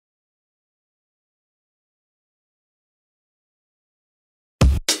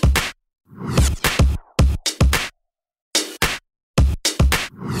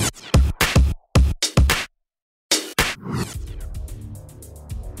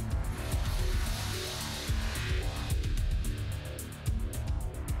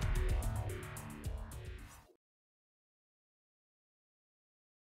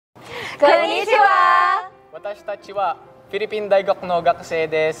こんにちは。私たちはフィリピン大学の学生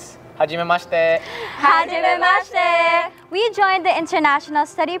です。はじめまして。はじめまして。We joined the international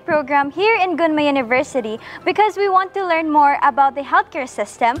study program here in Gunma University because we want to learn more about the healthcare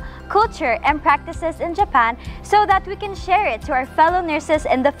system, culture, and practices in Japan so that we can share it to our fellow nurses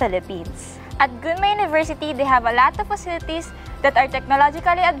in the Philippines. At Gunma University, they have a lot of facilities that are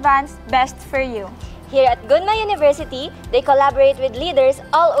technologically advanced, best for you. Here at Gunma University, they collaborate with leaders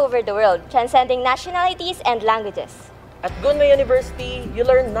all over the world, transcending nationalities and languages. At Gunma University, you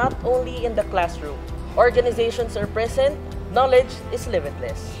learn not only in the classroom. Organizations are present, knowledge is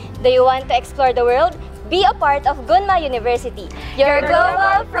limitless. Do you want to explore the world? Be a part of Gunma University, your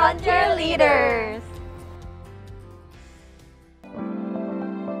global frontier leaders!